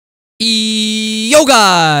Yo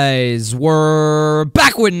guys, we're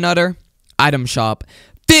back with another item shop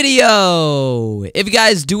video. If you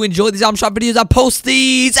guys do enjoy these item shop videos, I post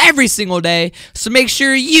these every single day, so make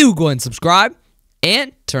sure you go and subscribe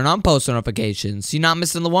and turn on post notifications so you're not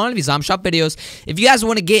missing the one of these item shop videos. If you guys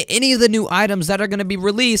want to get any of the new items that are going to be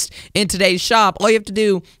released in today's shop, all you have to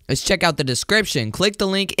do is check out the description. Click the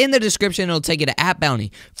link in the description, it'll take you to App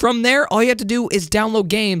Bounty. From there, all you have to do is download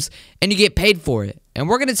games and you get paid for it. And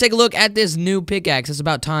we're going to take a look at this new pickaxe. It's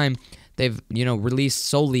about time they've, released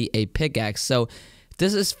solely a pickaxe. So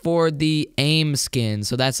this is for the AIM skin.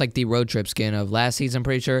 So that's like the road trip skin of last season, I'm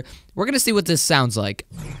pretty sure. We're going to see what this sounds like.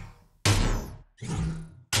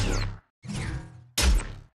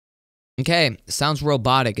 Okay, sounds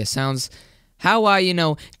robotic. It sounds how I,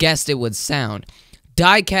 guessed it would sound.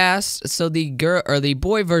 Diecast, so the girl or the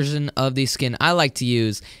boy version of the skin I like to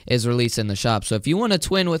use is released in the shop. So if you want to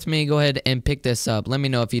twin with me, go ahead and pick this up. Let me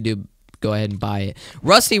know if you do. Go ahead and buy it.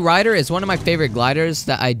 Rusty Rider is one of my favorite gliders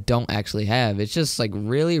that I don't actually have. It's just like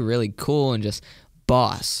really, really cool and just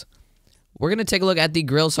boss. We're going to take a look at the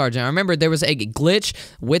Grill Sergeant. I remember there was a glitch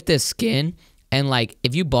with this skin. And, like,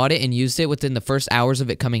 if you bought it and used it within the first hours of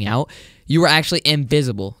it coming out, you were actually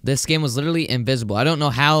invisible. This skin was literally invisible. I don't know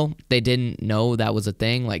how they didn't know that was a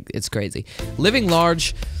thing. Like, it's crazy. Living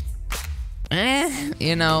Large,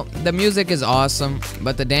 the music is awesome,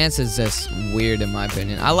 but the dance is just weird in my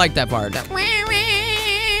opinion. I like that part.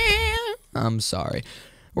 I'm sorry.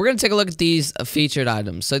 We're going to take a look at these featured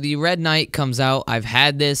items. So, the Red Knight comes out. I've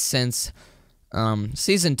had this since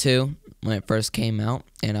Season 2. When it first came out,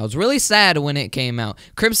 and I was really sad when it came out.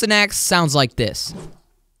 Crimson Axe sounds like this.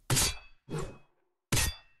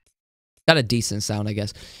 Got a decent sound, I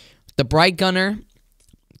guess. The Bright Gunner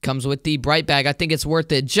comes with the Bright Bag. I think it's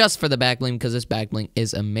worth it just for the back bling because this back bling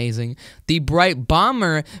is amazing. The Bright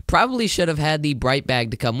Bomber probably should have had the Bright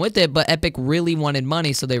Bag to come with it, but Epic really wanted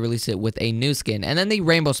money, so they released it with a new skin. And then the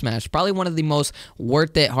Rainbow Smash, probably one of the most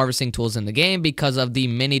worth it harvesting tools in the game because of the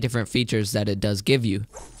many different features that it does give you.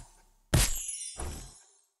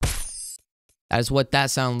 That is what that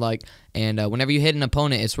sounds like, and whenever you hit an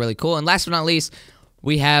opponent, it's really cool. And last but not least,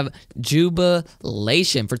 we have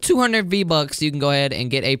Jubilation. For 200 V-Bucks, you can go ahead and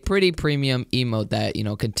get a pretty premium emote that,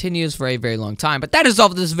 continues for a very long time. But that is all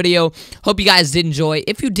for this video. Hope you guys did enjoy.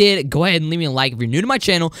 If you did, go ahead and leave me a like. If you're new to my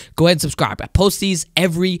channel, go ahead and subscribe. I post these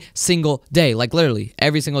every single day, like literally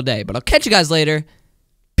every single day. But I'll catch you guys later.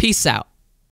 Peace out.